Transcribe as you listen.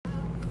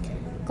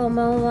こん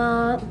ばん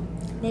は、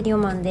レディオ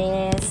マン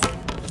です。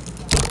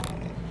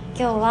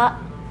今日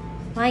は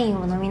ワイン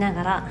を飲みな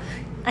がら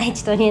愛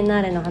知トリエンナ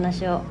ーレの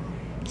話を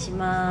し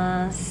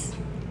ます。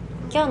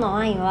今日の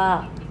ワイン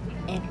は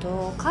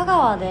香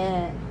川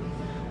で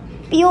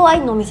美容ワイ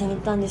ンのお店に行っ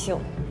たんですよ。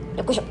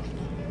よっしょ。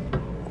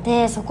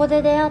でそこ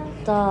で出会っ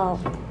た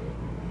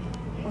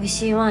美味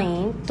しいワ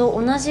インと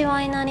同じ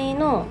ワイナリー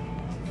の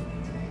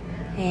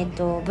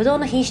ブドウ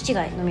の品種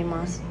違い飲み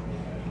ます。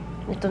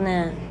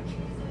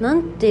な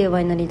んていう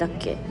ワイナリーだっ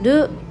け、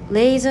ル・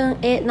レイズン・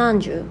エ・ナン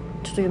ジュ、ちょっ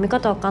と読み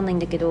方わかんないん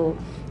だけど、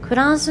フ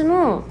ランス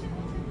の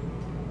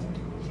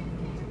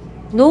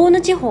ロー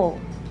ヌ地方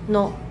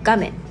のガ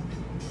メ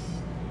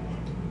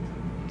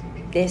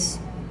です。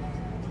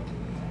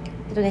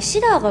シ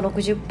ラーが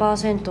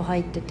 60% 入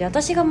ってて、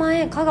私が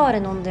前香川で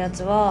飲んだや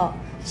つは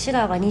シ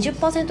ラーが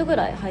 20% ぐ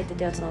らい入って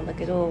たやつなんだ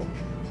けど、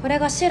これ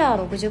がシラ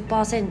ー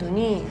 60%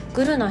 に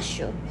グルナッ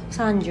シュ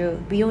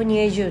30、ビヨニ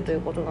エジュという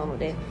ことなの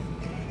で、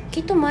き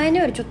っと前の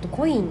よりちょっと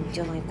濃いん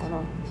じゃないか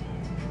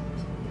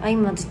な。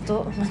今ずっ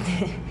と待っ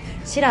て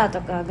シラー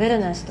とかグル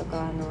ナッシュと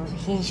か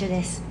品種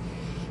です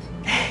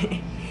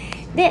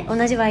で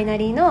同じワイナ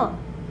リーの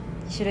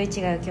種類違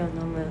いを今日飲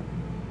む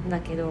んだ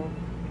けど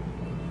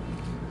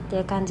ってい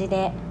う感じ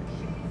で、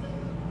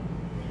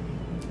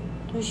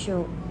どうし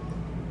よ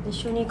う、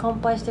一緒に乾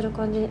杯してる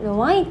感じで。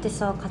ワインって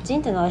さ、カチ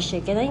ンって鳴らしちゃ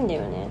いけないんだ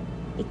よね。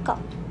いっか、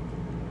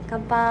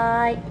乾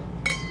杯。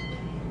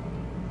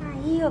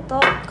いい音。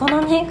こ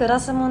のねグラ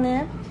スも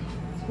ね、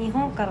日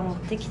本から持っ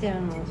てきて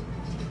るの。い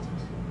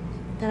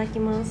ただき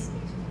ます。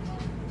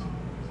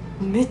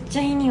めっち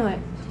ゃいい匂い。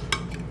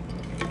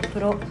プ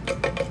ロ。や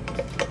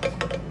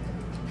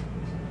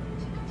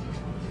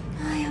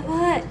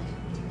ばい、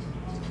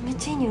めっ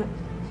ちゃいい匂い。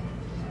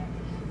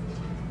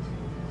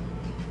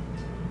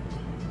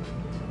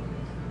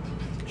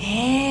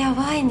や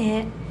ばい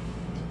ね、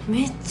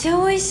めっちゃ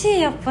美味し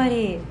い。やっぱ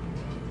り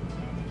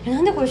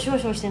なんでこれ少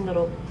々してんだ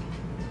ろう。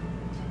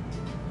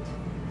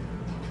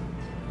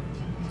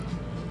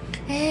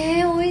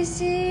美味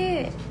し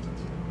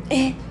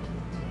い。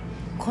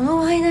この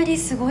ワイナリー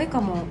すごいか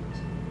も。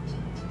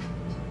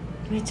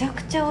めちゃ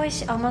くちゃ美味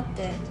しい。待っ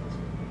て、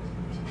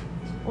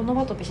オノ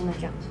マトペしな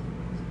きゃ。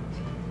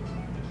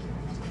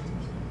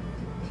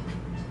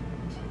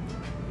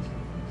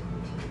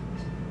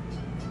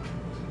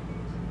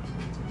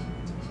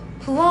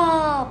ふ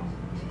わ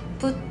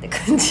ーぷって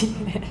感じ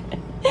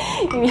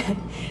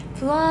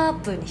ふわ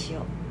ーぷにし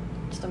よ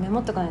う。ちょっとメモ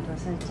っとかないと忘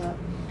れちゃう。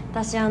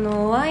私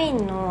ワイ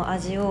ンの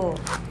味を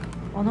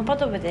オノマ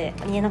トペで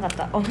言えなかっ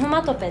た。オノ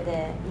マトペ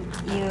で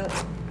言う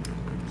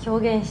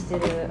表現して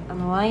る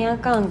ワインア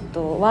カウン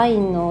ト、ワイ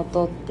ンの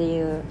音って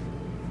いう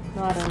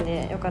のあるん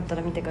で、よかった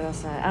ら見てくだ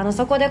さい。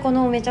そこでこ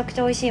のめちゃくち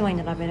ゃ美味しいワイン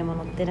のラベルも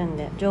載ってるん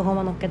で、情報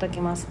も載っけと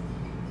きます。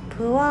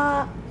ぷ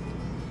わ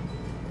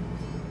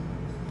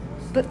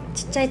ー、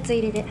ちっちゃいつ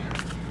入りで。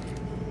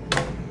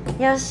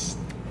よし、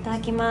いただ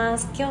きま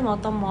す。今日のお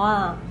供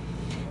は、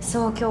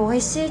今日美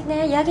味しい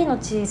ね、ヤギの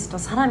チーズと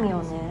サラミ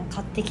をね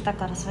買ってきた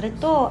から、それ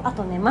とあ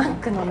とねマッ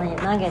クのね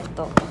ナゲッ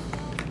ト。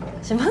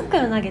私マッ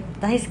クのナゲット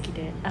大好き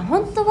で、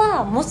本当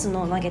はモス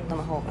のナゲット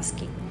の方が好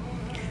き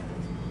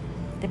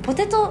で、ポ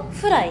テト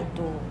フライ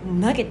と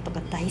ナゲット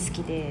が大好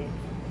きで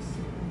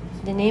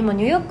ね、今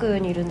ニューヨーク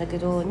にいるんだけ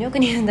どっていうか、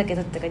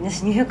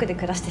私ニューヨークで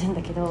暮らしてるん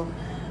だけど、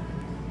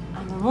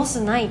モ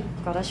スない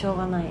からしょう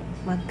がない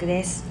マック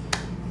です。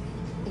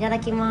いただ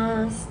き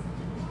ます。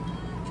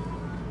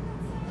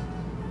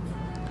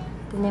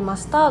でね、マ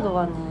スタード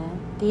はね、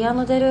ディア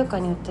ノデルーカ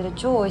に売ってる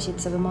超美味しい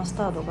粒マス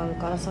タードがある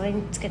から、それ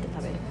につけて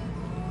食べる。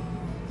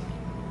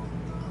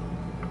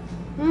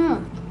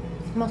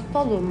マスタ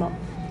ードうま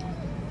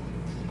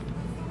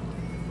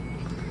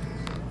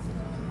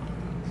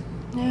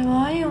ね。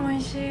ワイン美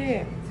味しい。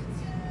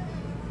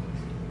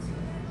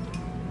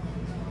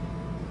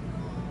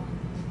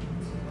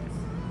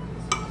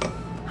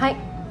はい、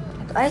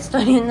愛知ト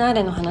リエンナー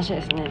レの話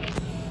ですね。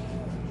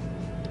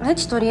愛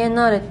知トリエン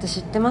ナーレって知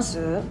ってま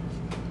す？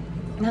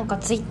なんか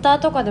ツイッター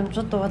とかでもち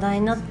ょっと話題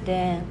になっ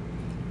て、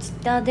ツイ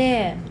ッター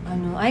で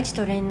愛知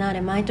トリエンナーレ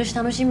毎年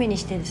楽しみに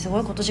してて、すご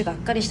い今年がっ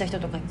かりした人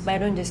とかいっぱいい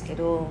るんですけ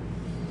ど、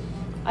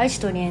愛知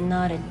トリエン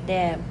ナーレっ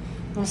て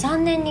もう3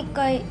年に1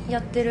回や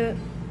ってる、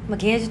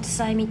芸術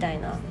祭みたい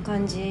な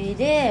感じ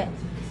で、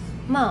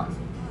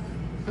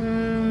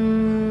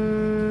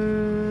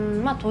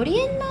トリ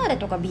エンナーレ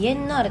とかビエ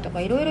ンナーレと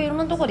かいろん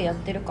なところでやっ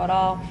てるか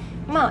ら、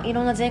い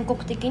ろんな全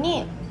国的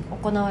に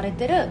行われ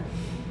てる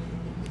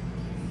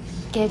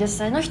芸術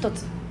祭の一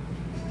つ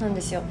なん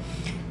ですよ。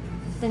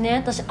でね、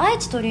私愛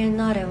知トリエン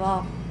ナーレ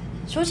は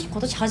正直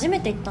今年初め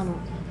て行ったの。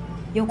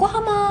横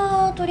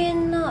浜トリエ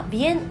ンナ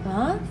ビエン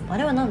あ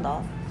れはなんだ、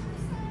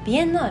ビ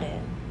エンナーレ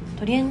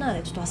トリエンナー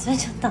レちょっと忘れ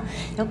ちゃった。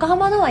横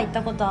浜のは行っ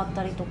たことあっ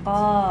たりと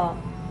か、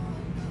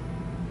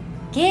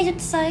芸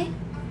術祭、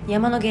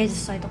山の芸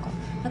術祭とか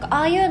なんか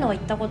ああいうのは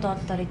行ったことあっ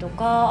たりと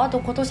か、あと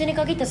今年に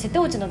限って瀬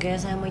戸内の芸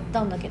祭も行っ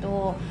たんだけ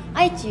ど、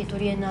愛知ト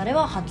リエンナーレ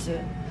は初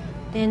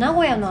で、名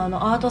古屋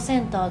のアートセ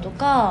ンターと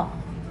か、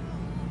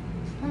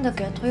なんだっ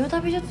け、豊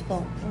田美術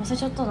館忘れ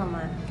ちゃった名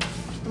前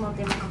と待っ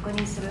て、今確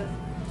認する。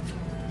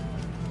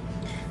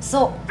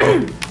そ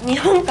う日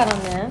本から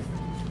ね、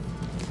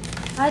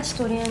愛知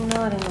トリエン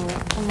ナーレの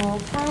この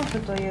パンフ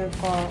という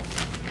か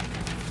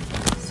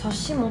冊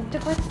子持って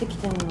帰ってき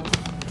てんの。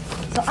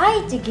そう、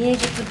愛知芸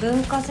術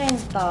文化セン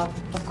ター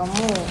とかも、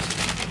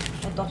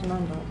あとな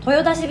んだろう、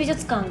豊田市美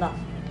術館だ。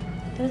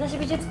豊田市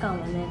美術館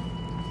はね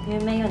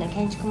有名よね、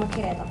建築も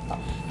綺麗だっ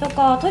たと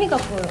か、とにか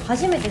く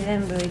初めて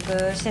全部行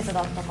く施設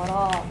だったか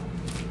ら、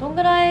どん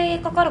ぐらい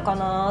かかるか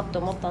なって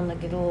思ったんだ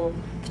けど、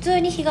普通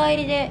に日帰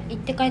りで行っ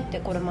て帰って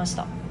これまし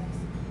た。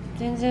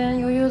全然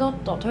余裕だっ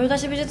た。豊田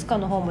市美術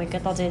館の方も行け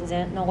た。全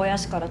然名古屋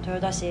市から豊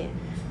田市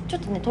ちょっ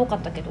とね遠かっ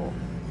たけど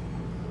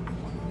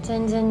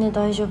全然ね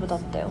大丈夫だ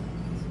ったよ。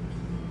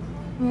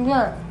で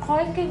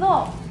会期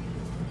が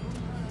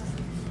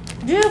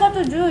10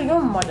月14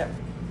まで。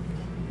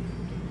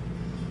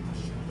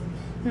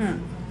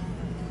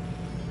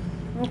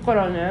だか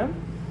らね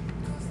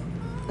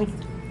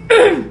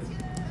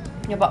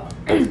やば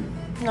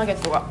ナゲ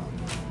ットが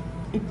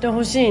行って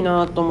ほしい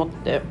なと思っ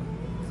て。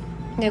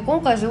で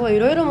今回すごいい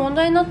ろいろ問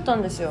題になった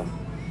んですよ。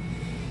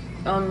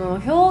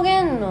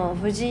表現の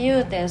不自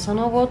由展そ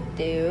の後っ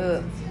てい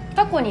う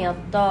過去にやっ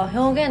た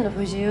表現の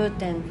不自由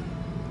展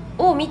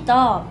を見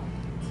た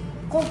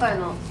今回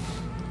の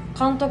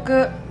監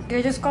督、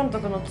芸術監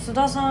督の津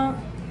田さん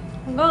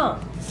が、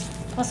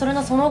それ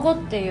のその後っ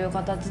ていう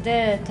形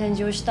で展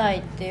示をしたい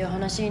っていう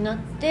話になっ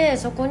て、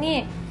そこ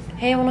に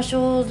平和の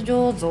少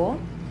女像、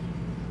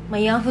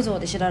慰安婦像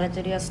で知られ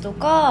てるやつと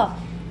か、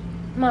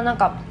なん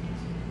か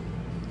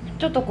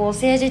ちょっとこう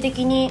政治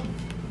的に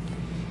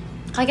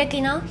過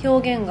激な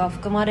表現が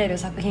含まれる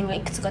作品が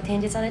いくつか展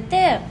示され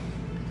て、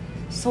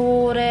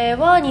それ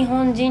は日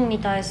本人に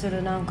対す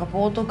るなんか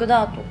冒涜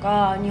だと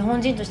か、日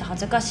本人として恥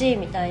ずかしい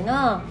みたい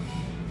な、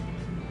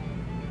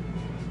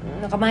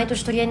なんか毎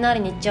年トリエンナーレ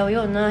に行っちゃう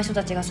ような人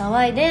たちが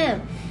騒いで、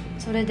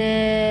それ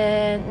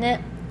で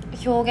ね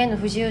表現の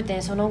不自由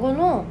展その後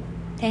の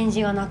展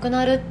示がなく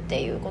なるっ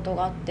ていうこと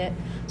があって、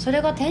そ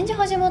れが展示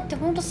始まって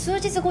ほんと数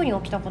日後に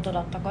起きたこと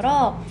だったか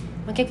ら、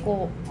結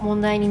構問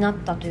題になっ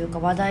たというか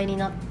話題に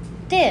なっ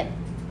て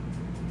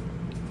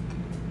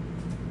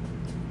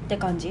って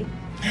感じ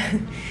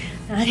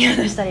何を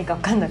したらいいか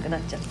分かんなくな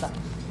っちゃった。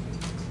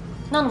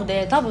なの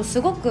で多分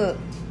すごく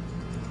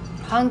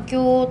反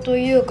響と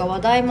いうか話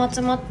題も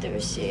集まって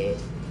るし、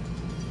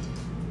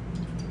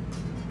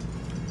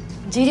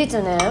事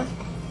実ね、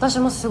私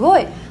もすご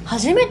い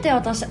初めて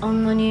私あ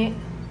んなに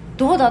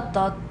どうだっ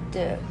たっ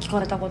て聞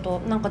かれたこと、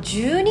なんか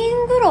10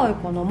人ぐらい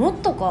かな、もっ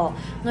とか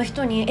の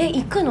人に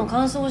行くの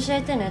感想教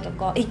えてねと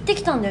か、行って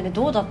きたんだよね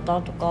どうだっ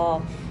たとか、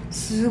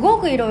すご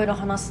くいろいろ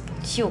話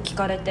を聞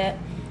かれて、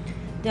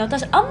で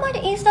私あんま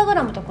りインスタグ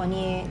ラムとか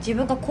に自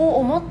分がこう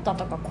思った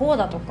とかこう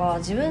だとか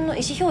自分の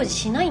意思表示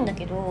しないんだ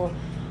けど、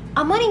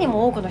あまりに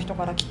も多くの人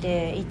から来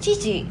ていちい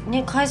ち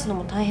ね返すの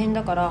も大変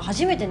だから、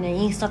初めてね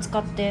インスタ使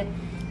って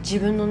自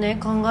分のね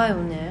考えを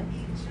ね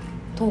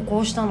投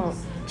稿したの。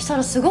した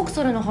らすごく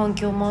それの反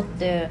響もあっ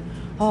て、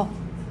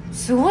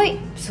すごい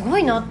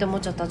なって思っ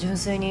ちゃった。純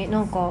粋にな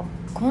んか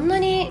こんな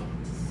に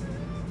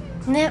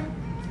ね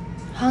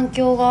反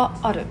響が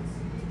ある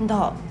ん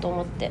だと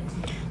思って、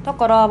だ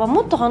から、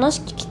もっと話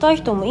聞きたい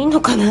人もいい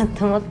のかな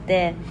と思っ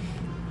て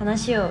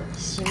話を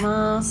し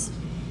ます。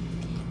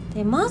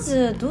でま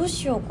ずどう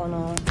しようか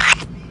な。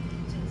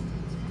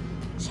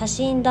写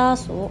真出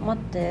そう。待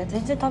って、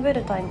全然食べ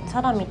るタイム。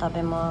サラミ食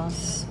べま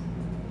す。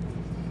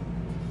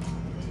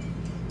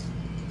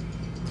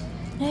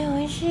美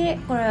味しい。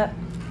これ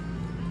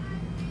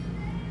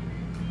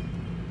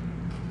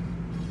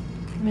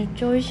めっ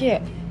ちゃ美味しい。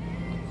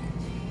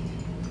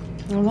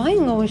ワイ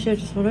ンが美味しいっ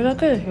てそれだ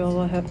けで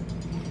幸せ。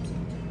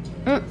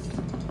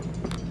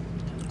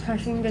写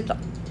真出た。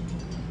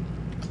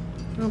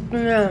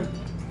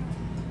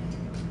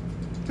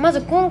ま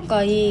ず今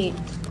回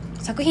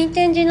作品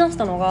展示になって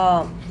たの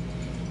が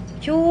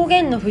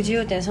表現の不自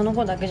由展その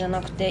後だけじゃ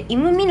なくて、イ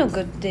ムミヌ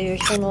クっていう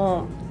人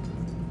の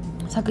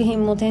作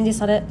品も展示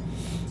され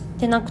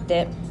てなく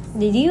て、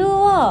で理由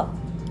は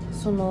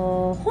そ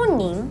の本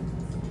人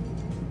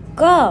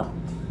が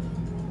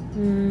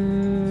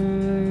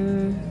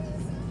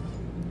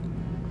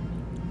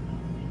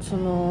そ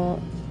の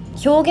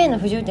表現の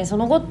不自由点そ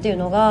の後っていう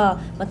のが、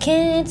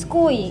検閲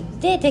行為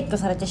で撤去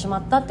されてしま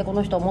ったってこ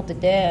の人は思って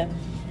て、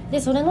で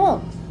それ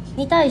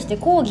に対して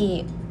抗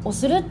議を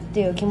するっ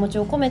ていう気持ち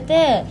を込め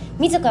て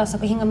自ら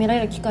作品が見ら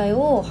れる機会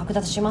を剥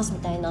奪しますみ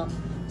たいな、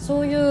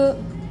そういう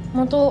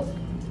元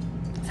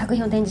作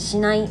品を展示し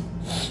ない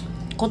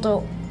こ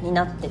とに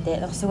なってて、だ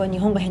からすごい日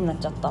本語変になっ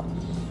ちゃった。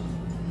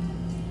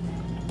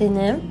で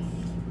ね、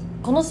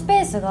このス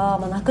ペースが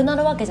なくな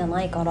るわけじゃ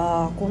ないか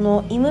ら、こ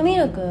のイムミ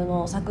ルク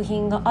の作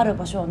品がある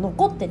場所は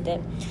残ってて、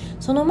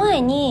その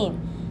前に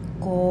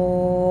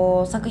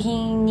こう作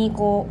品に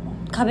こ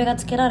う壁が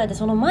つけられて、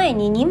その前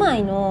に2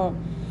枚の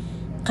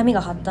紙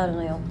が貼ってある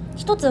のよ。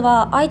一つ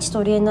は愛知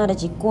トリエンナーレ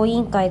実行委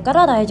員会か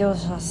ら来場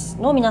者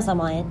の皆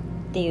様へっ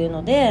ていう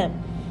ので、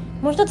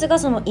もう一つが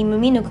そのイム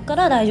ミヌクか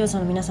ら来場者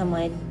の皆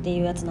様へって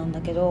いうやつなん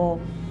だけど、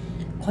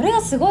これ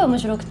がすごい面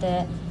白く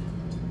て、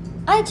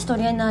愛知ト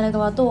リエンナーレ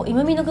側と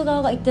今見抜く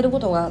側が言ってるこ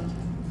とが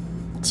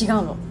違う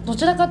の。ど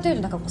ちらかという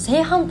となんかこう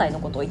正反対の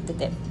ことを言って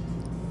て、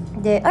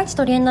で愛知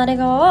トリエンナーレ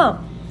側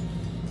は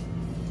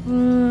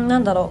な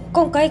んだろう、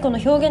今回この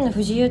表現の不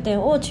自由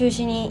点を中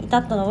止に至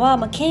ったのは、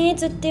検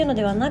閲っていうの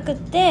ではなく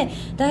て、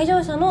来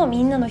場者の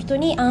みんなの人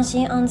に安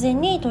心安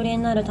全にトリエ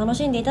ンナーレを楽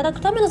しんでいただく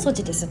ための措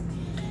置です。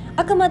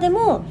あくまで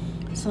も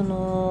そ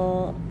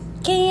の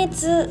検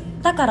閲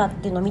だからっ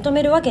ていうのを認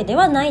めるわけで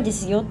はないで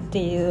すよっ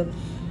ていう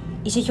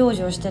意思表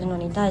示をしているの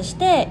に対し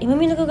て、今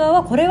見抜く側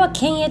はこれは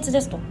検閲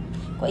ですと、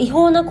違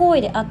法な行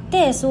為であっ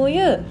て、そう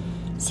いう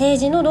政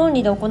治の論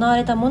理で行わ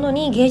れたもの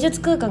に芸術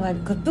空間が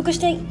屈服し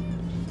て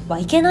は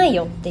いけない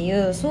よって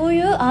いう、そう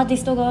いうアーティ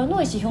スト側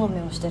の意思表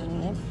明をしてるの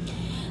ね。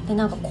で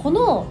なんかこ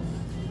の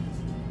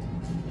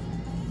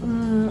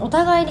お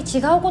互いに違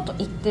うこと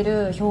言って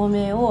る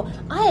表明を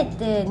あえ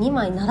て2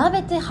枚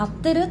並べて貼っ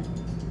てるっ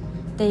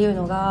ていう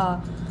の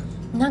が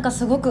なんか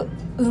すごく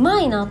う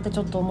まいなってち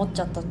ょっと思っち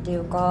ゃったってい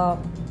うか、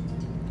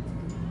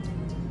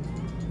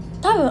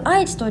多分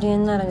愛知トリエ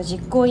ンナーレの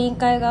実行委員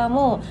会側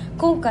も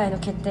今回の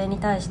決定に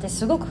対して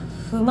すごく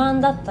不満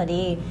だった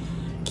り、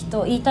きっ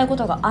と言いたいこ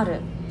とがあ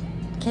る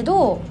け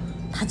ど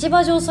立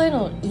場上そういう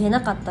のを言え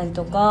なかったり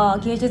とか、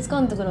芸術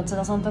監督の津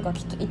田さんとか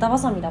きっと板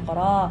挟みだか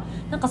ら、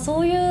なんか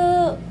そうい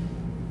う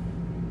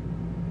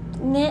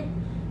ね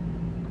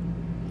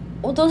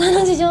大人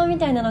の事情み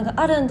たいなのが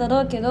あるんだ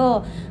ろうけ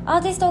ど、ア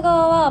ーティスト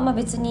側は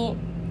別に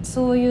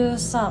そういう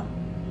さ、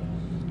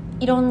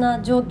いろん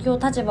な状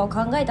況立場を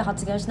考えて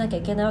発言をしなきゃ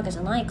いけないわけじ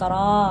ゃないか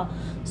ら、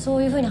そ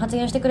ういう風に発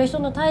言してくれる人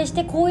に対し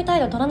てこういう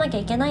態度を取らなきゃ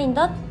いけないん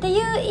だってい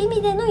う意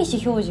味での意思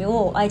表示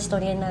を愛知ト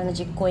リエンナーレの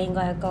実行委員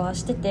会側は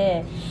して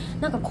て、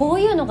なんかこ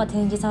ういうのが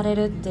展示され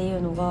るってい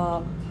うの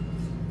が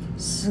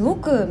すご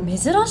く珍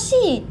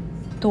しい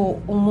と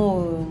思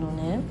うの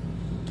ね。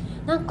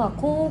なんか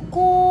こ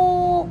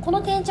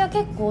の展示は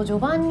結構序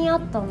盤にあ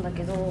ったんだ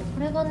けど、こ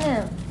れが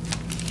ね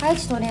愛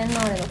知トリエンナ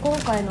ーレの今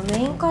回のメ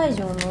イン会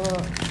場の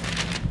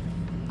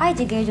愛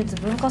知芸術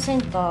文化セ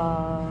ンタ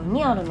ー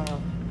にあるのよ。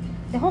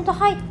で本当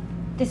入っ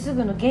てす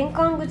ぐの玄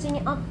関口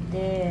にあっ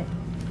て、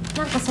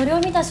なんかそれを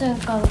見た瞬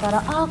間か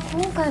ら今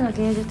回の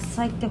芸術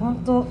祭って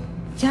本当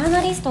ジャー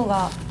ナリスト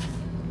が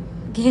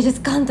芸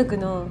術監督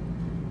の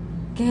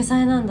芸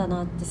祭なんだ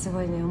なってす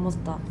ごいね思っ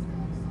た。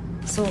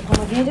そう、こ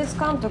の芸術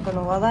監督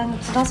の話題の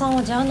津田さん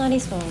はジャーナリ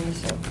ストなんで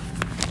すよ。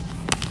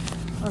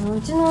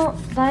うちの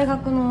大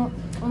学の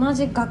同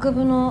じ学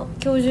部の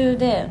教授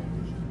で、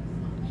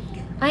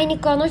あいに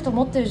くあの人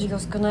持ってる授業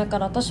少ないか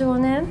ら私は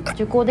ね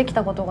受講でき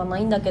たことがな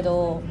いんだけ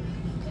ど、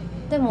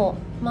でも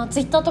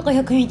ツイッターとか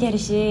よく見てる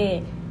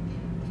し、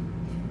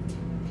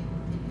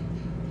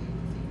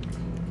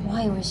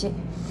ワイン美味し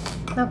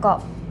い。なん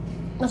か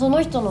その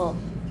人の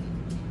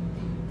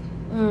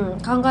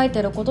考え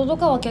てることと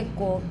かは結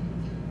構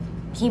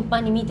頻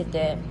繁に見て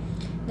て、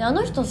であ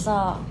の人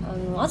さ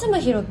東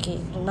博樹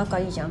と仲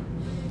いいじゃん。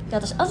で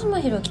私東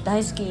博樹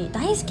大好き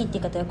って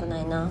言い方よくな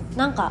いな、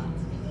なんか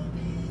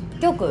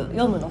よく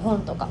読むの、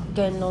本とか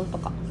言論と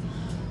か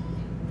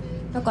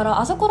だから、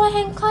あそこら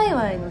辺界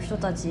隈の人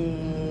たち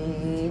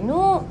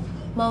の、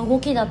動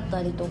きだっ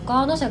たりと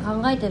か、あの人が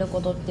考えてる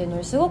ことっていうの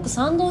にすごく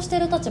賛同して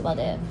る立場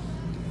で、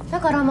だ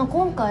から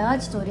今回愛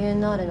知トリエン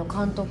ナーレの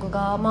監督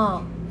が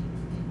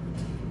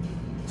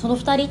その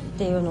2人っ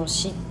ていうのを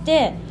知っ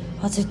て、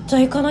絶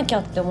対行かなき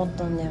ゃって思っ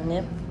たんだよ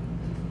ね。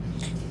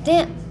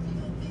で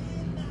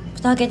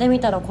蓋開けて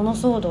みたらこの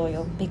騒動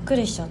よ、びっく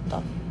りしちゃっ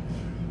た。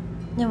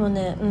でも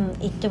ね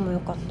行ってもよ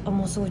かった。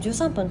もうすごい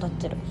13分経っ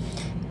てる。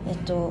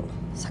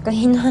作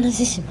品の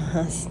話し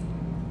ます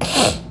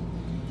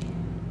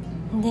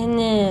で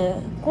ね、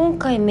今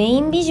回メイ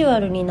ンビジュア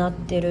ルになっ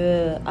て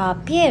る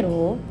ピエ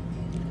ロ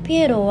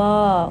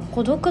は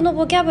孤独の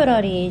ボキャブラ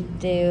リーっ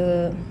て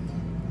いう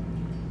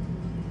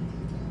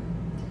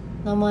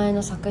名前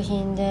の作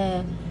品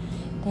で、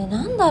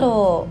なんだ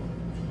ろ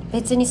う、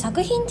別に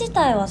作品自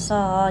体は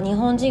さ日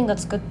本人が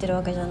作ってる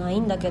わけじゃない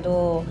んだけ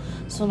ど、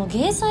その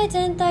芸祭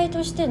全体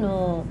として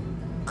の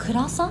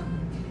暗さ、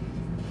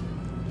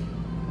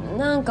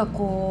なんか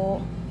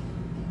こ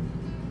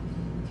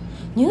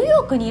うニューヨ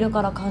ークにいる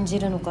から感じ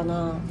るのか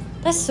な。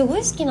私すご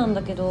い好きなん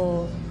だけ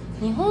ど、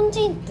日本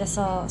人って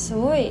さす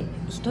ごい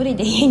一人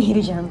で家にい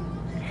るじゃん。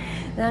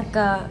なん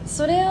か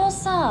それを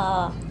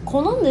さ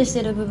好んでし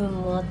てる部分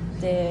もあっ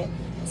て、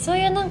そう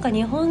いうなんか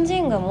日本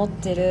人が持っ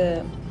て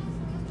る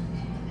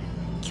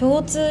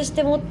共通し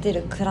て持って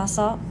る暗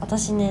さ、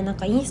私ねなん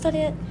かインスタ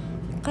で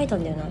書いた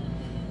んだよ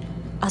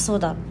な。そう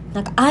だ、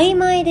なんか曖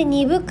昧で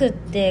鈍くっ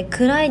て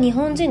暗い日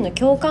本人の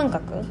共感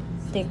覚っ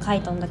て書い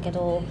たんだけ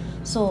ど、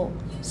そ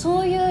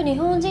ういう日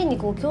本人に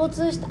こう共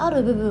通してあ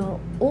る部分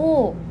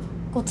を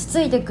こうつ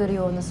ついてくる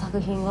ような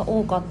作品が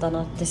多かった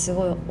なってす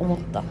ごい思っ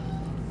た。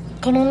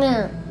この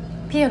ね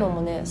ピエロ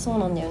もねそう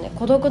なんだよね。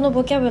孤独の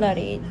ボキャブラ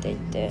リーって言っ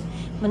て、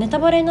ネタ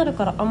バレになる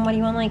からあんまり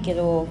言わないけ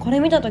ど、こ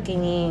れ見た時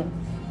に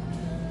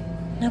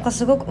なんか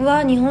すごく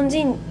日本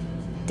人っ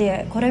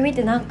てこれ見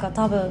てなんか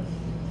多分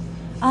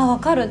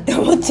分かるって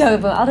思っちゃう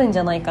部分あるんじ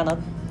ゃないかなっ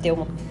て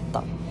思っ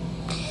た。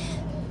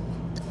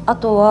あ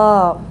と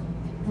は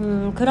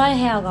暗い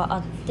部屋があ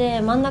っ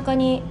て、真ん中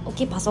に大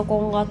きいパソコ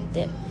ンがあっ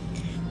て、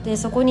で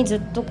そこにず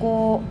っと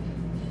こ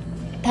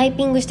うタイ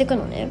ピングしていく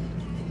のね。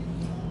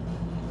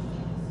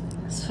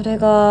それ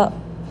が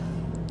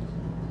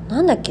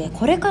なんだっけ、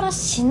これから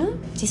死ぬ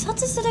自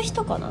殺する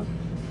人かな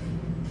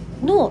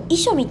の遺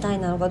書みたい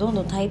なのがどん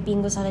どんタイピ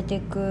ングされてい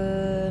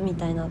くみ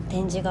たいな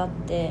展示があっ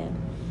て、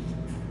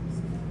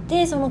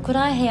でその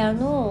暗い部屋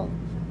の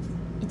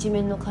一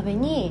面の壁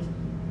に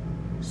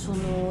そ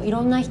のい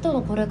ろんな人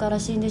のこれから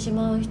死んでし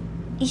まう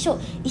遺書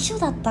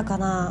だったか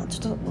な、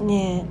ちょっと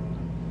ね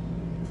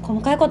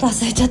細かいこと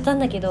忘れちゃったん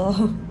だけど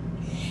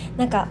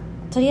なんか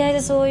とりあえ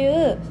ずそうい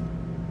う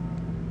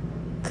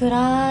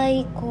暗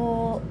い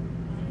こ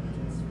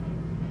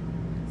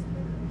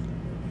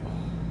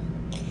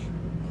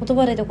う言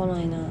葉出てこ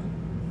ないな、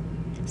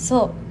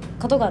そ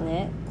うことが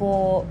ね、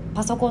こう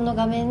パソコンの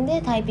画面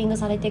でタイピング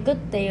されていくっ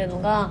ていう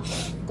のが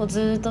こう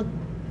ずっと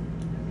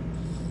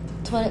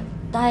絶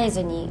え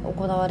ずに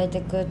行われて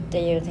いくっ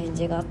ていう展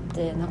示があっ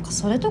て、なんか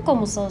それとか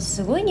もさ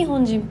すごい日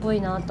本人っぽい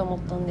なと思っ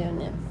たんだよ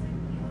ね。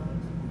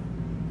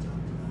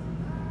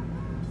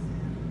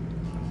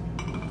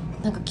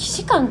なんか既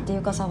視感ってい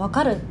うかさ、分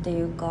かるって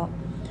いうか、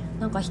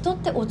なんか人っ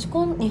て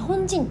日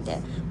本人って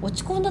落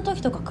ち込んだ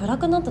時とか暗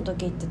くなった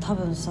時って多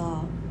分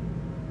さ、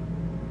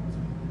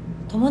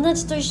友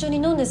達と一緒に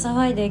飲んで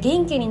騒いで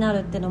元気になる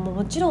ってのも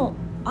もちろん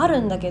あ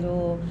るんだけ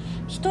ど、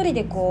一人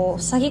でこ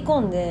う塞ぎ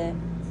込んで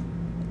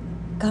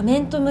画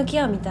面と向き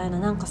合うみたいな、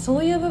なんかそ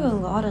ういう部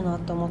分があるな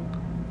と思っ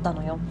た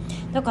のよ。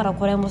だから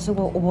これもす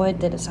ごい覚え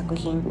てる作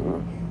品。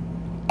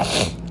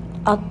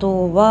あ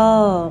と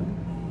は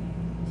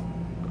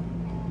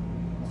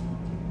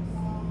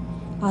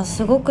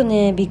すごく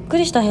ねびっく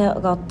りした部屋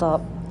があっ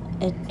た。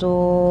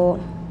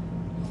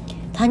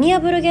タニア・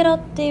ブルゲラっ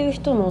ていう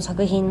人の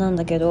作品なん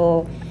だけ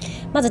ど、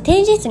まず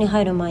展示室に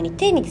入る前に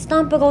手にス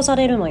タンプが押さ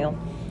れるのよ。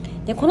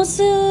でこの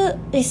数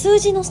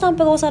字のスタン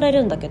プが押され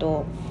るんだけ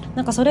ど、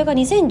なんかそれが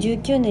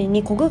2019年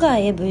に国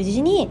外へ無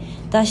事に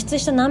脱出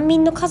した難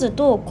民の数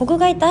と国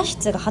外脱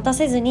出が果た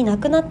せずに亡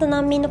くなった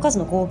難民の数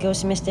の合計を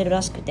示している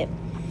らしくて、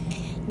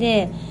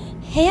で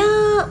部屋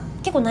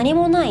結構何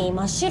もない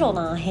真っ白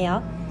な部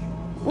屋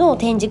の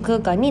展示空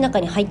間に中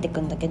に入っていく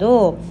んだけ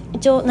ど、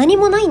一応何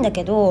もないんだ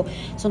けど、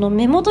その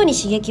目元に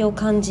刺激を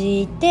感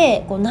じ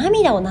てこう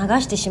涙を流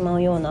してしま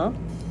うような、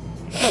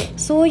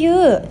そうい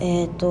う、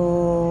メン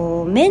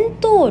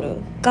トール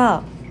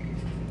が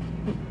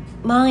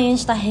蔓延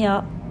した部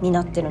屋に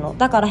なってるの。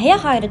だから部屋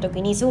入る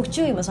時にすごく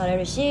注意もされ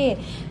るし、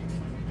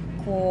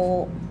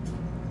こ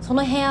うそ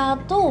の部屋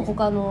と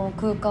他の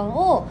空間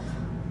を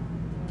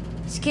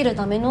仕切る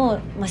ための、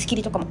仕切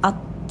りとかもあっ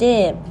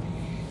て、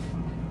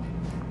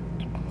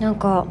なん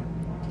か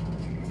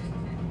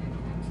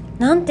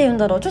なんて言うん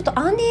だろう、ちょっと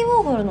アンディ・ウ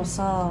ォーホルの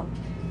さ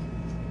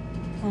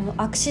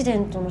アクシデ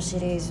ントのシ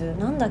リーズ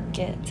なんだっ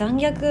け、残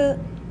虐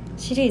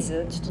シリー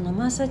ズ、ちょっと名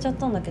前忘れちゃっ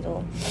たんだけ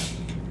ど、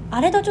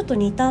あれとちょっと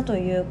似たと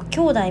いうか兄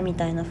弟み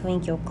たいな雰囲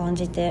気を感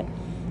じて、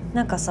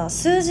なんかさ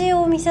数字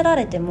を見せら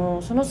れて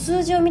もその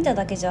数字を見た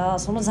だけじゃ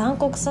その残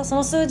酷さ、そ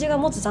の数字が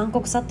持つ残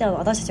酷さって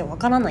私たちは分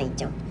からない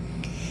じゃん。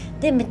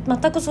で全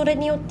くそれ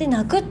によって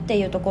泣くって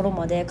いうところ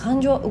まで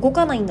感情は動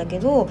かないけ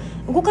ど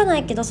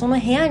その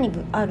部屋に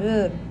あ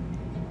る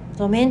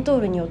そのメント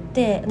ールによっ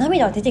て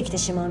涙が出てきて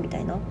しまうみた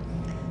いな、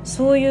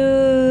そう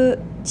いう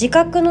自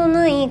覚の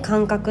ない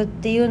感覚っ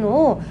ていう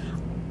のを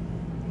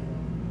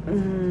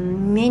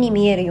目に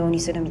見えるように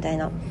するみたい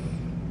な、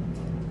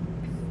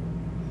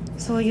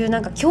そういうな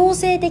んか強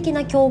制的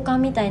な共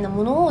感みたいな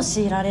ものを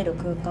強いられる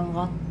空間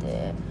があっ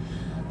て、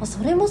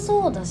それも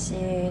そうだし、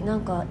な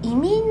んか移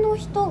民の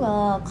人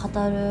が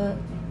語る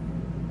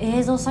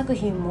映像作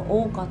品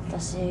も多かっ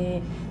たし、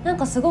なん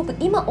かすごく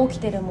今起き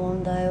てる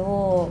問題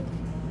を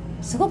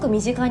すごく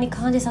身近に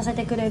感じさせ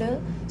てくれる、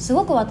す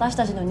ごく私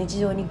たちの日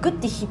常にグッ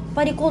て引っ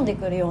張り込んで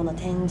くるような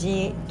展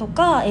示と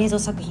か映像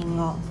作品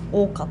が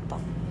多かった。っ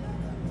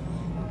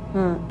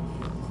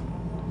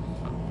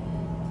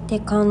て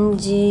感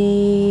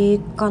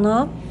じか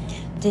な。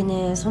で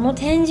ね、その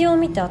展示を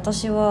見て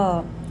私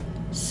は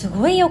す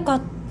ごい良か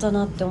った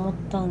なって思っ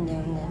たんだよ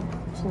ね。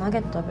ナゲ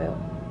ット食べよ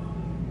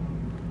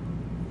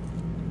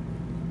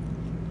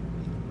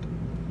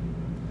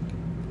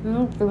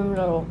う。って言うん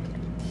だろ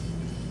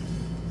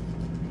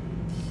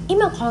う、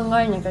今考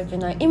えなきゃいけ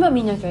ない、今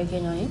見なきゃいけ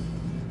ない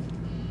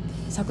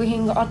作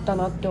品があった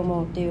なって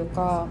思うっていう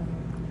か、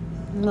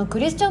ク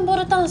リスチャン・ボ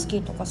ルタンスキ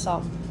ーとか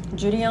さ、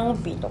ジュリアン・オ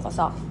ピーとか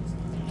さ、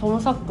ト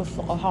ム・サックス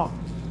とかさ、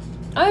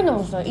ああいうの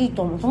もさいい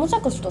と思う。トム・サ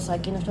ックスと最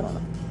近の人だな、も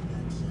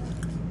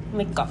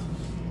ういっか。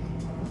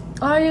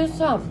ああいう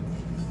さ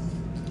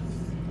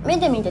目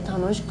で見て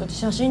楽しくて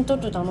写真撮っ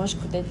て楽し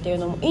くてっていう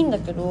のもいいんだ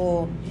け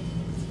ど、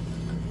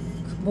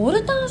ボ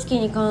ルタンスキー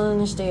に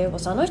関して言えば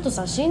さ、あの人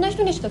さ死んだ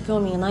人にしか興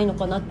味がないの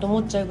かなって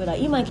思っちゃうぐら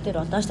い今生きてる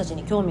私たち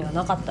に興味が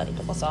なかったり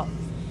とかさ、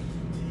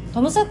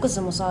トム・サックス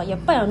もさやっ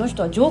ぱりあの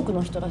人はジョーク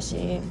の人だ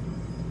し、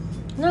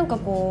なんか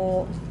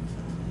こう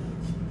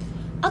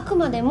あく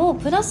までも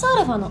プラスア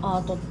ルファの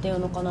アートっていう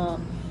のかな、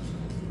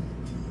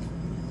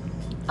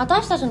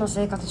私たちの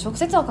生活直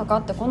接は関わ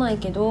ってこない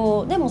け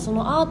ど、でもそ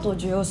のアートを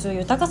受容する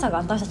豊かさが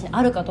私たちに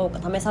あるかどうか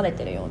試され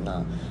てるよう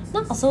な、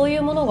なんかそうい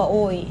うものが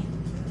多い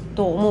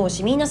と思う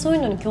し、みんなそうい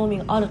うのに興味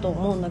があると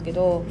思うんだけ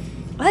ど、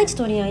愛知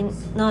トリエン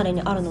ナーレ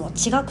にあるのは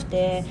違く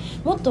て、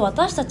もっと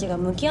私たちが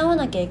向き合わ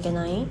なきゃいけ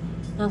ない、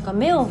なんか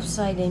目を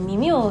塞いで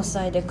耳を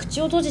塞いで口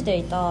を閉じて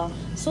いた、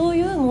そう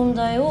いう問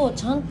題を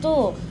ちゃん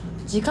と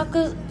自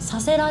覚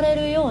させられ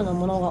るような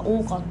ものが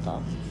多かった。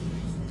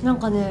なん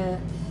かね、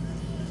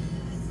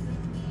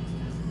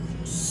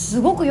す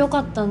ごく良か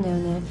ったんだよ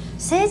ね。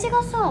政治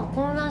がさ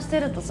混乱して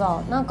ると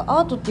さ、なんか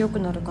アートって良く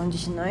なる感じ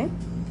しない？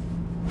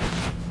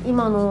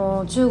今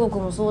の中国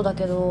もそうだ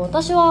けど、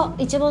私は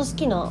一番好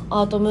きな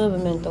アートムー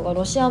ブメントが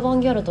ロシアアバン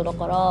ギャルドだ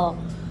から、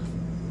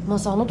まあ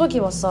さ、あの時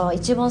はさ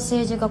一番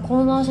政治が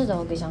混乱してた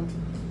わけじゃん。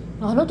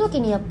あの時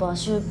にやっぱ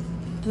シュ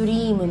プ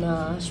リーム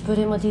なシュプ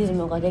レマティズ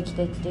ムができ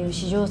てっていう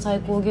史上最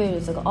高芸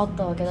術があっ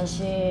たわけだ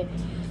し、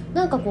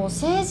なんかこう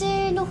政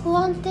治の不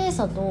安定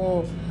さ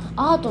と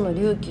アートの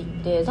隆起っ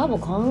て多分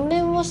関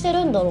連はして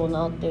るんだろう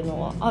なっていう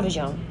のはあるじ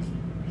ゃん。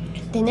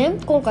でね、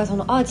今回そ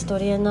のアーチト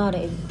リエンナー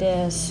レ行っ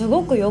てす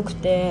ごく良く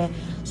て、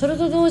それ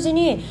と同時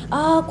に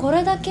こ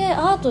れだけ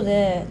アート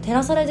で照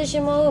らされてし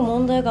まう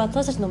問題が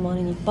私たちの周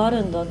りにいっぱいあ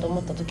るんだと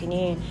思った時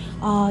に、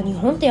日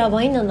本ってや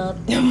ばいんだなっ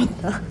て思っ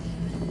た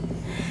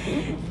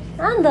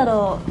なんだ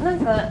ろう、なん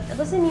か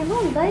私日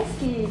本大好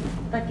き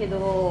だけ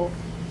ど、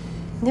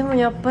でも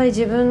やっぱり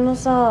自分の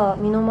さ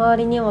身の回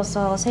りには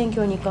さ選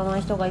挙に行かな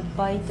い人がいっ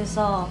ぱいいて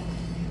さ、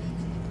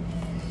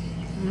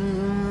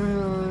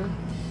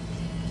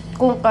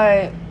今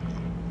回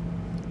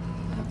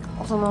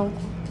その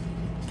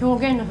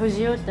表現の不自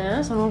由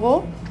展その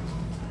後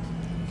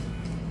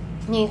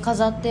に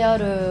飾ってあ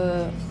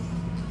る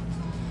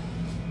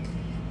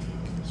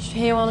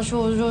平和の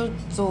少女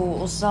像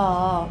を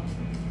さ、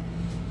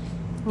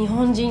日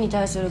本人に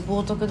対する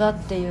冒涜だっ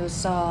ていう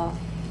さ、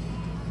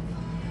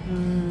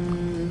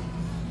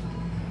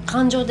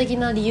感情的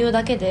な理由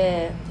だけ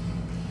で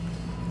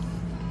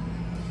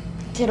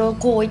テロ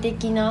行為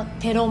的な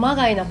テロま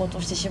がいなこと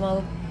をしてしま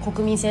う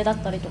国民性だっ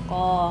たりと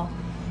か、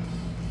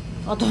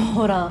あと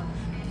ほら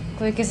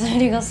小池さゆ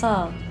りが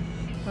さ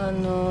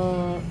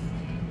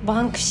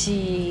バンクシ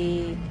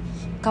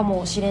ーか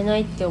もしれな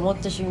いって思っ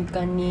た瞬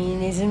間に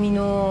ネズミ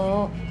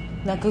の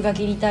落書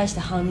きに対して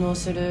反応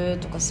する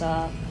とか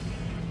さ、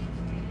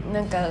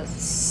なんか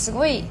す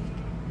ごい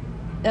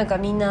なんか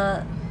みん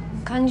な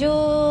感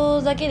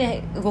情だけ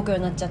で動くよう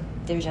になっちゃっ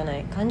てるじゃな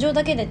い。感情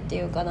だけでって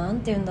いうか、なん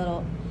て言うんだ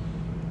ろ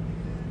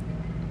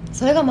う、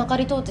それがまか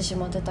り通ってし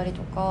まってたり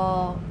と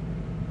か、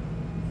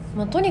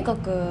とにか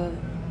く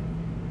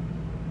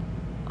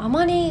あ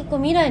まりこう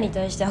未来に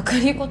対して明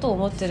るいことを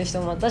思ってる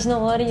人も私の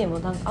周りにも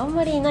なんかあん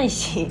まりいない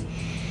し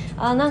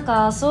なん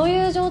かそう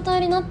いう状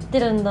態になって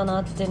るんだ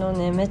なっていうのを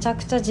ねめちゃ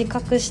くちゃ自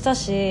覚した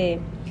し、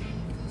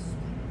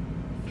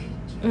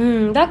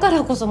だか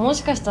らこそも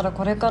しかしたら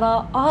これか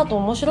らアート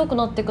面白く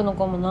なっていくの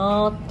かも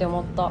なって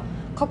思った。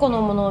過去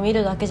のものを見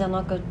るだけじゃ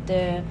なくっ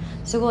て、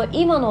すごい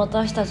今の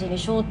私たちに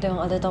焦点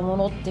を当てたも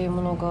のっていう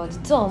ものが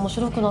実は面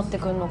白くなって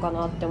くるのか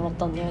なって思っ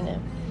たんだよね。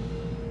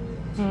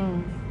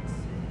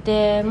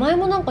で前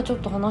もなんかちょっ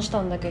と話し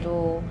たんだけ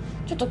ど、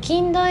ちょっと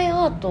近代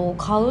アートを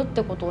買うっ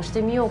てことをし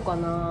てみようか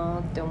な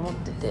って思っ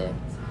てて、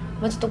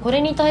ちょっとこ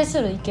れに対す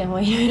る意見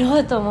はいろいろ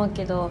あると思う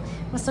けど、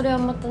それは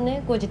また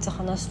ね後日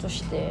話すと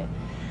して、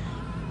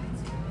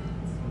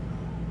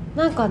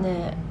なんか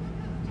ね、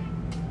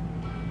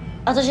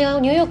私が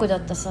ニューヨークだ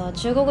ったさ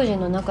中国人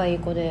の仲いい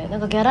子で、なん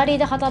かギャラリー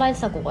で働い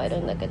てた子がいる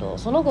んだけど、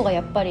その子が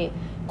やっぱり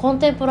コン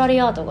テンポラリ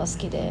ーアートが好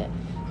きで、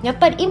やっ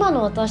ぱり今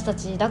の私た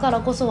ちだから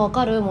こそ分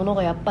かるもの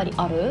がやっぱり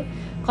ある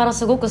から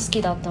すごく好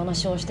きだって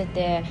話をして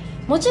て、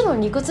もちろ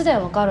ん理屈で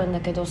は分かるんだ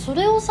けど、そ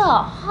れをさ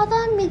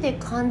肌身で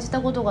感じた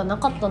ことがな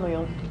かったの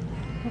よ。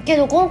け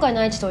ど今回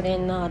の愛知トリエ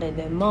ンナーレ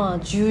で重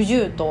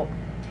々と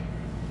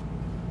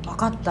分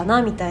かった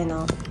なみたい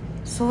な、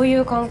そうい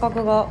う感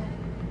覚が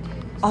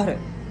ある。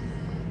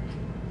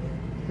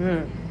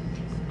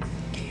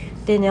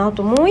でね、あ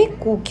ともう一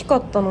個大きか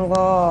ったの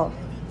が、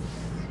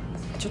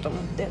ちょっと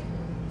待って、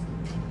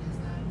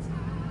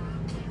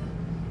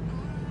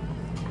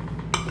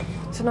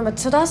その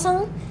津田さ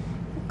ん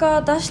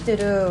が出して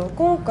る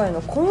今回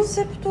のコン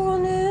セプトが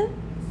ね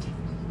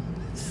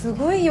す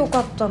ごい良か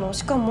ったの。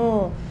しか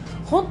も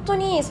本当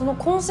にその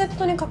コンセプ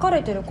トに書か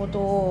れてること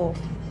を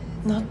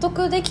納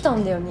得できた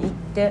んだよね。言っ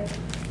て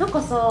なん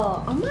か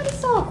さ、あんまり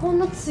さこん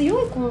な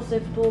強いコン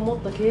セプトを持っ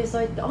た掲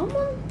載ってあん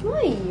ま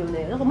ないよ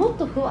ね。なんかもっ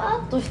とふ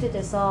わっとして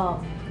てさ、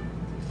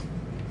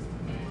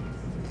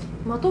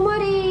まとま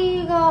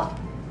りが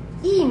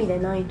いい意味で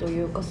ないと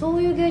いうか、そ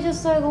ういう芸術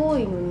祭が多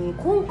いのに、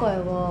今回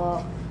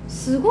は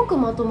すごく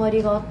まとま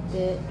りがあっ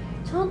て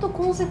ちゃんと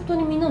コンセプト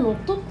にみんな乗っ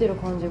取ってる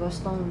感じがし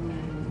たん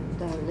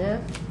だよね。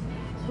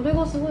それ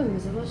がすごい珍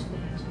しかっ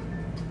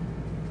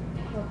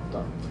た。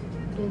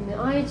で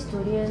ね、愛知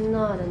トリエン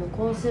ナーレの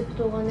コンセプ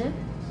トがね、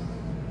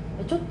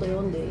ちょっと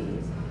読んでいい？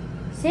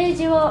政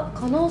治は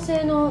可能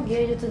性の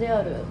芸術で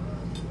ある。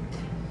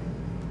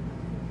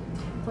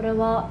これ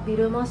はビ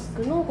ル・マス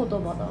クの言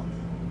葉だ。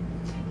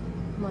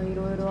い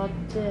ろいろあっ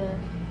て、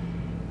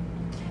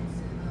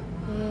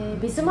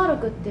ビスマル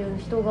クっていう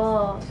人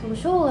がその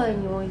生涯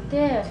におい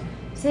て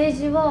政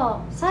治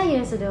はサイエ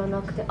ンスでは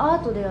なくてア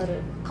ートである、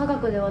科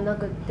学ではな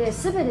くって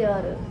術で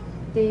ある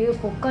っていう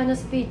国会の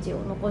スピーチを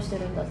残して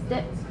るんだっ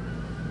て。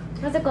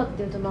なぜかっ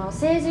ていうと、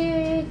政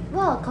治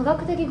は科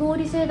学的合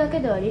理性だ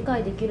けでは理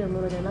解できる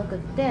ものではなくっ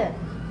て、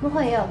も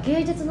はや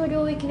芸術の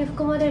領域に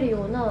含まれる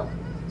ような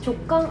直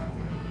感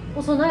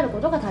を備えるこ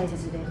とが大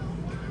切で、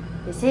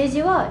政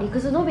治は理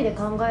屈のみで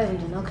考えるん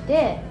じゃなく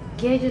て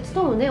芸術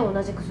ともね同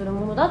じくする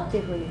ものだって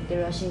いうふうに言って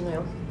るらしいの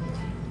よ。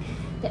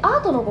でア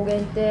ートの語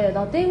源って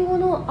ラテン語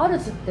のアル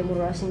スっても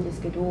のらしいんで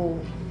すけど、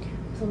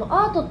その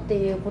アートって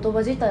いう言葉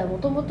自体はも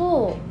とも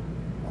と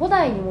古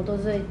典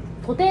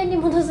に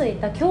基づい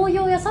た教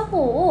養や作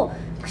法を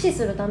駆使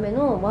するため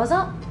の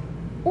技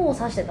を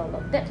指してたんだ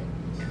って。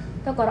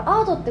だから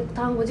アートって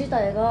単語自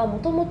体がも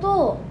とも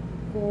と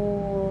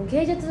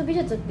芸術美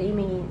術って意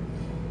味に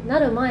な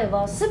る前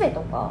は術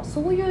とか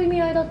そういう意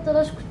味合いだった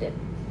らしくて、だか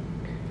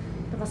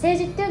ら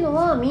政治っていうの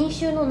は民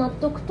衆の納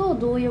得と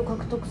同意を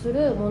獲得す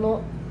るも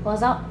の、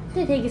技っ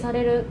て定義さ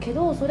れるけ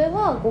ど、それ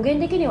は語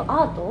源的には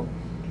アート、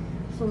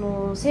そ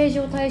の政治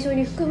を対象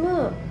に含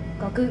む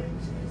学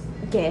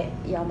芸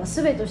や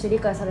術として理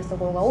解されてたと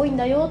ころが多いん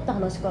だよって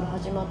話から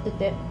始まって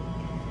て、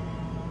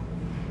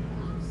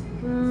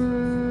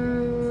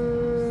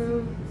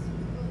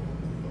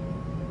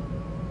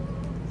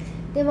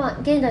で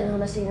現代の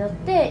話になっ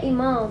て、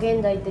今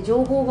現代って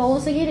情報が多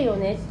すぎるよ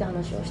ねって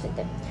話をして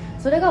て、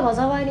それが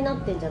災いにな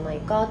ってんじゃない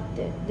かっ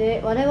て。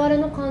で我々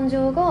の感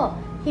情が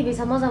日々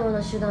さまざま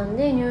な手段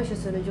で入手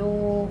する情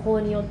報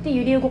によって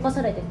揺り動か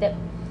されてて、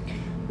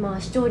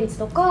視聴率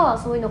とか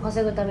そういうのを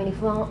稼ぐために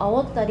不安を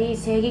煽ったり、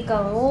正義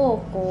感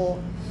を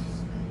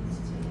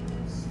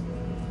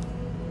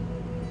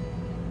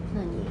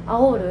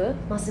煽る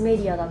マスメ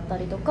ディアだった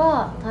りと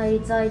か、対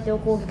立相手を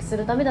攻撃す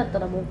るためだった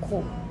らもう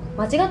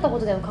間違ったこ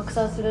とでも拡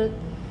散する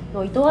の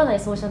を厭わない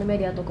ソーシャルメ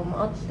ディアとか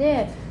もあっ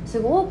て、す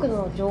ごい多く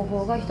の情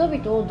報が人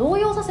々を動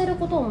揺させる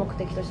ことを目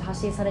的として発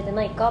信されて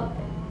ないか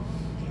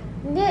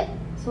みたいな。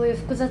でそういう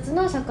複雑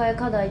な社会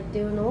課題って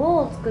いうの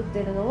を作って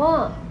いるの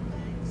は、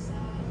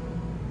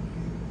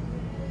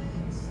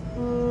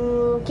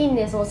近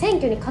年その選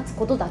挙に勝つ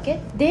ことだけ、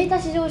データ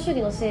至上主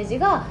義の政治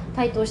が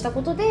台頭した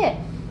ことで、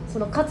そ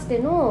のかつて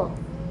の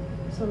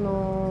そ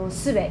の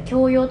術、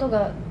教養と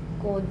か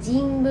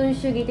人文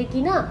主義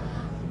的な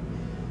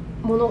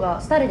もの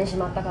が廃れてし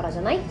まったからじ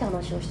ゃないって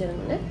話をしてる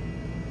のね。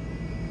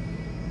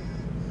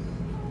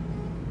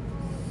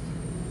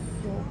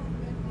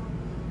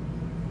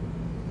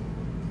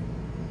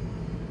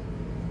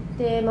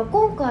で、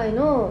今回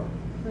の、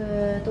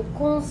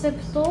コンセ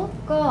プト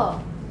が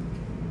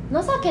情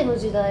けの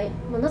時代、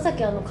情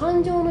け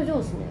感情の上手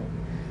ね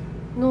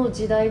の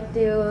時代っ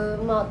ていう、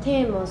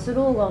テーマス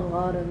ローガン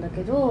があるんだ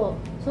けど、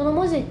その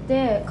文字っ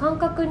て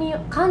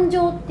感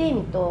情って意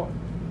味と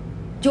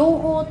情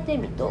報って意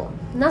味と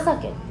情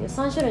けっていう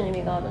3種類の意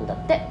味があるんだっ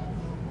て。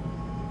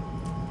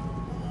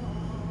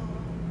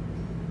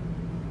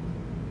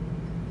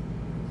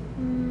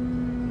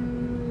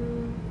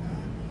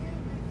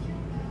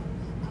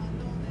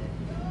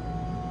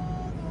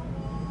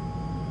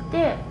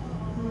で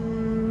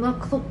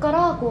そこか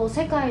ら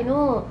世界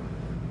の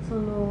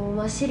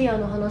シリア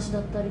の話だ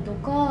ったりと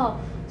か、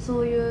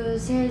そういう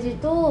政治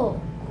と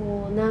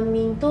難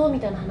民とみ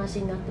たいな話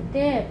になって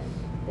て、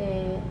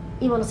で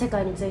今の世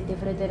界について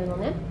触れてるの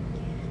ね。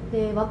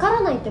で分か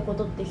らないってこ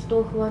とって人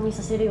を不安に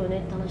させるよね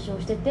って話を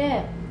して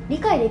て、理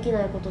解でき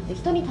ないことって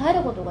人に耐え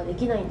ることがで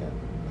きないん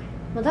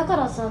だ。だか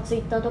らさ、ツイ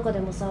ッターとかで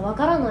もさ、分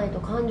からないと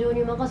感情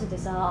に任せて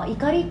さ、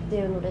怒りって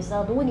いうので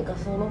さ、どうにか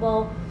その場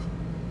を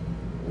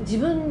自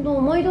分の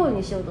思い通り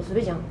にしようとす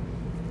るじゃん。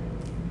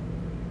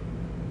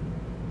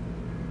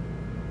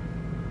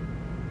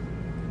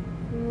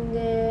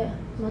で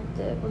待っ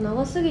て、これ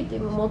長すぎて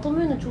今まと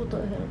めるの超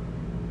大変。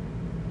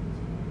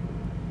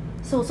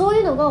そうい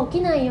うのが起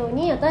きないよう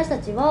に、私た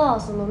ちは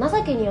その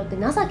情けによって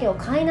情けを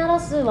飼いなら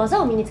す技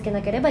を身につけ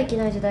なければいけ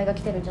ない時代が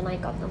来てるんじゃない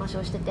かって話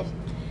をしてて、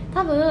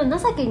多分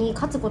情けに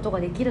勝つことが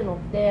できるのっ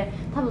て、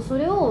多分そ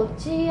れを打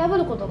ち破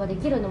ることがで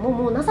きるのも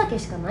もう情け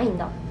しかないん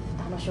だっ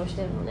て話をし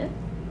てるのね。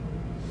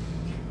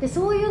で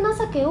そういう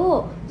情け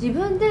を自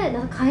分で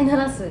飼いな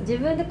らす、自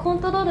分でコン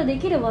トロールで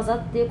きる技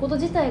っていうこと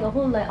自体が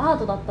本来アー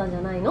トだったんじ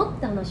ゃないのっ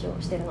て話を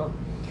してるの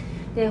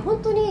で、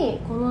本当に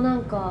この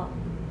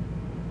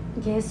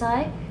芸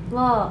祭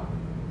は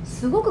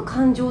すごく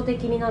感情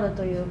的になる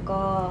という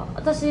か、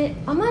私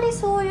あまり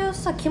そういう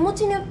さ、気持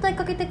ちに訴え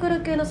かけてく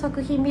る系の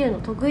作品見るの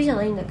得意じゃ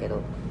ないんだけど、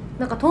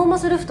トーマ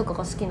ス・ルフとか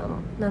が好きなの。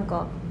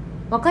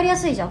分かりや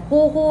すいじゃん、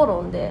方法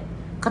論で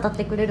語っ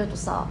てくれると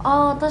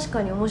さ、確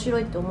かに面白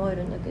いって思え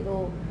るんだけ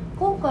ど、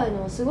今回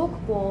のすごく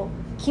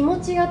気持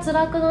ちが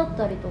辛くなっ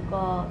たりと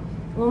か、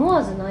思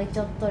わず泣いち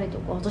ゃったりと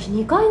か、私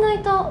2回泣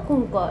いた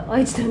今回、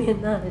愛知トリエ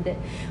ンナーレで。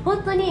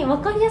本当に分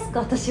かりやすく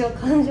私は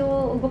感情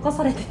を動か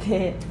されて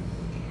て、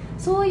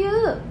そういう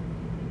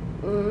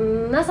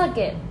情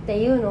けって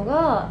いうの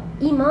が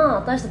今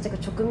私たちが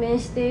直面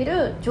してい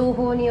る情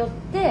報によっ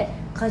て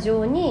過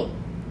剰に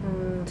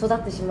育っ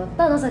てしまっ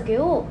た情け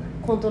を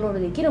コントロール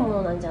できるも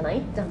のなんじゃない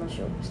って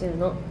話をしてる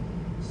の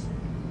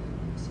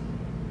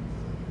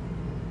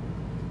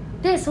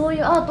で、そうい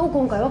うアートを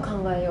今回は考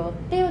えようっ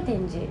ていう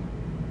展示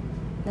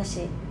だ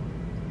し、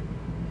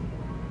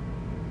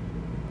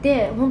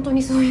で本当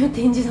にそういう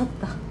展示だっ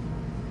た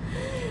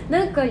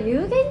なんか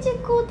有言実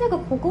行っていうか、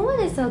ここま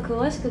でさ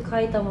詳しく書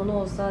いたも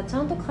のをさち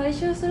ゃんと回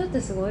収するって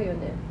すごいよ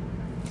ね。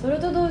それ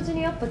と同時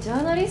にやっぱジャ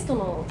ーナリスト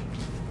が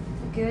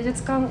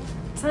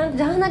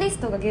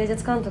芸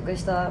術監督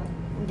した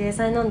芸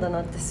祭なんだ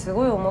なってす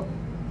ごい思っ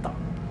た。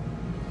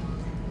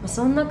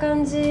そんな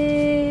感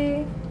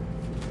じ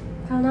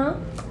かな。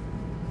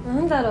な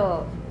んだ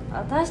ろう、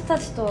私た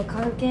ちとは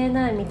関係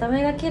ない見た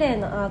目が綺麗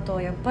なアート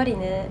はやっぱり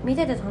ね見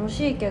てて楽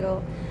しいけ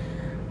ど、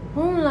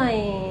本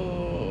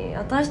来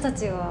私た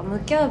ちが向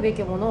き合うべ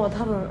きものは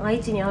多分愛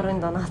知にあるん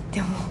だなっ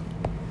て思う。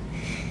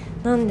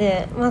なん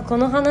で、こ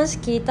の話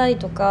聞いたり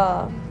と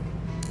か、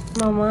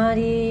周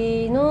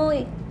りの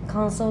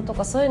感想と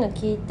かそういうの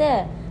聞い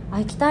て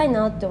行きたい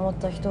なって思っ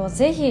た人は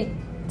ぜひ行っ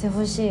て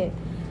ほしい。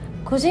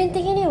個人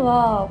的に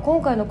は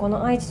今回のこ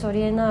の愛知ト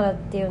リエンナーレっ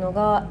ていうの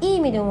がいい意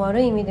味でも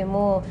悪い意味で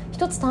も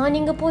一つターニ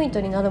ングポイント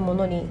になるも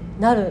のに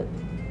なる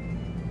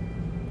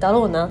だ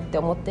ろうなって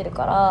思ってる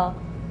から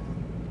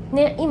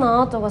ね。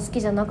今アートが好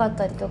きじゃなかっ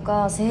たりと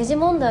か政治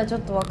問題はちょ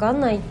っと分かん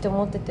ないって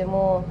思ってて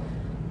も、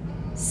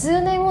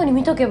数年後に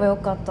見とけばよ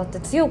かったっ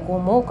て強く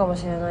思うかも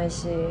しれない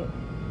し、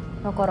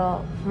だから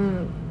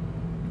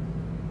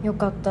よ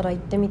かったら行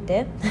ってみ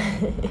て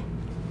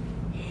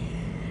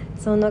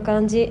そんな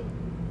感じ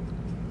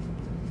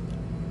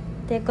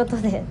っていうこと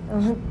で、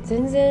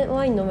全然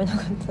ワイン飲めな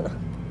かったな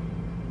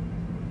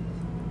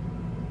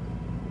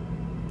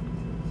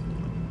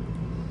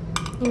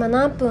今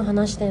何分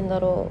話してんだ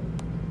ろ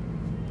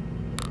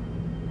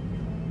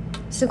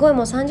う。すごいも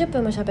う30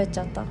分も喋っち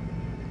ゃった。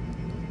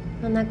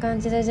こんな感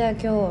じでじゃあ今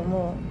日は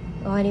も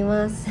う終わり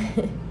ます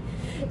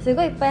す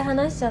ごいいっぱい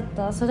話しちゃっ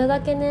た。それ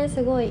だけね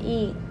すごい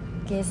いい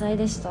芸祭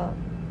でした。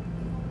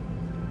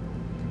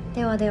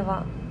ではで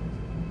は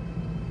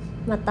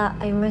また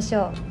会いまし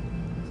ょ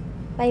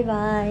う。バイ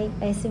バイ、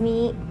おやす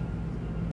み。